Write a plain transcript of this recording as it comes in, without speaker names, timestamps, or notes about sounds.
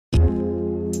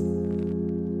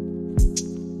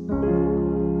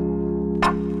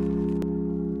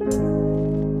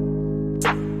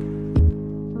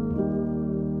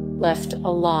Left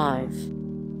alive.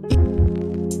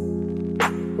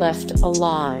 Left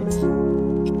alive.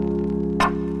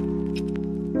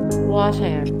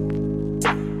 Water.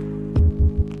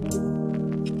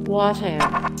 Water.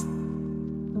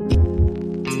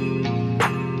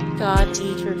 God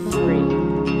Eater 3.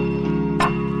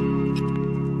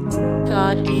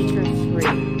 God Eater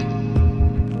 3.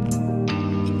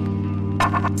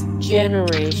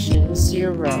 Generation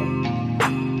 0.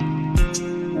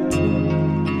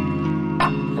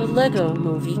 The Lego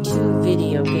Movie 2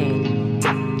 video game.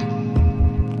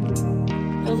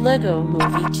 The Lego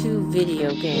Movie 2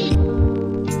 video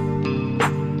game.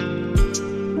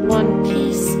 One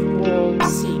Piece World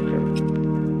Seeker.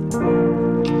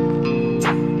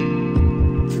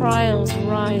 Trials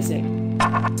Rising.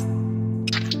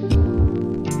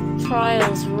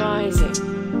 Trials Rising.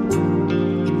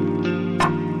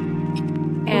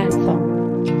 Anthem.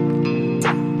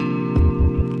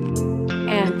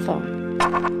 Anthem.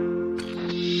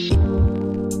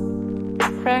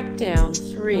 Crackdown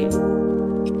 3.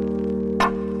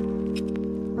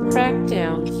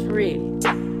 Crackdown 3.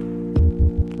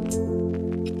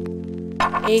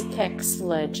 Apex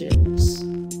Legends.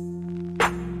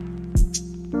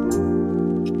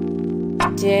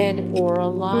 Dead or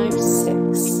Alive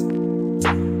 6.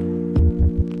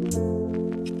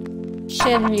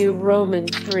 Shenmue Roman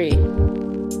 3.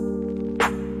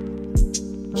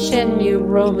 Shenmue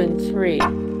Roman 3.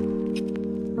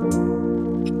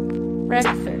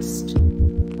 Breakfast.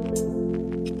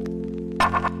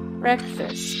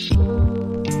 Breakfast.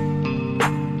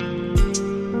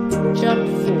 Jump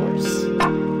Force.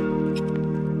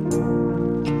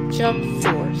 Jump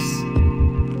Force.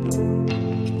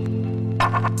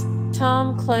 Tom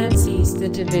Clancy's The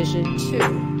Division 2.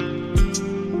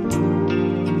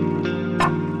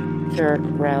 Kirk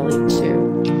Rally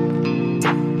 2.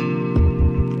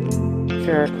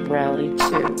 Kirk Rally 2.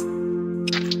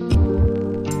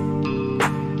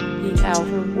 The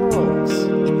Outer Worlds.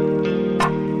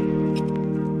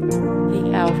 The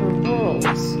Outer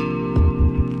Worlds.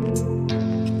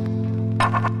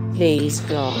 Days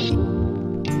Gone.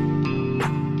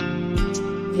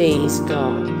 Days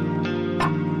Gone.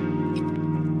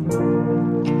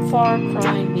 Far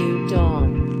Cry New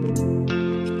Dawn.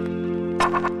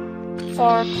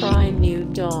 Far Cry New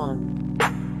Dawn.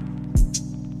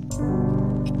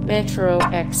 Metro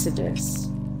Exodus.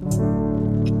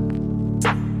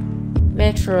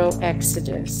 Metro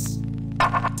Exodus.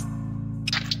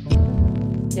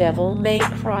 Devil May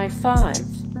Cry 5.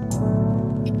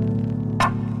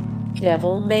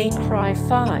 Devil May Cry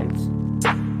 5.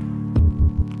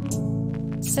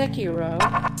 Sekiro,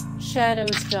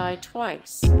 Shadows Die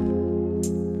Twice.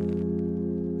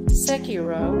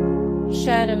 Sekiro,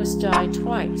 Shadows Die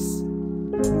Twice.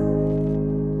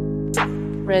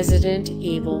 Resident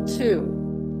Evil 2.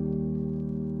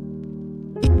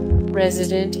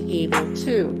 Resident Evil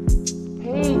 2.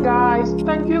 Hey guys,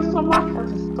 thank you so much for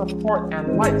the support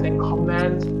and likes and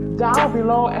comments down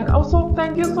below, and also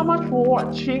thank you so much for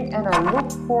watching, and I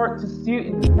look forward to see you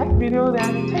in the next video.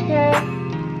 Then take care.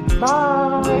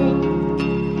 Bye.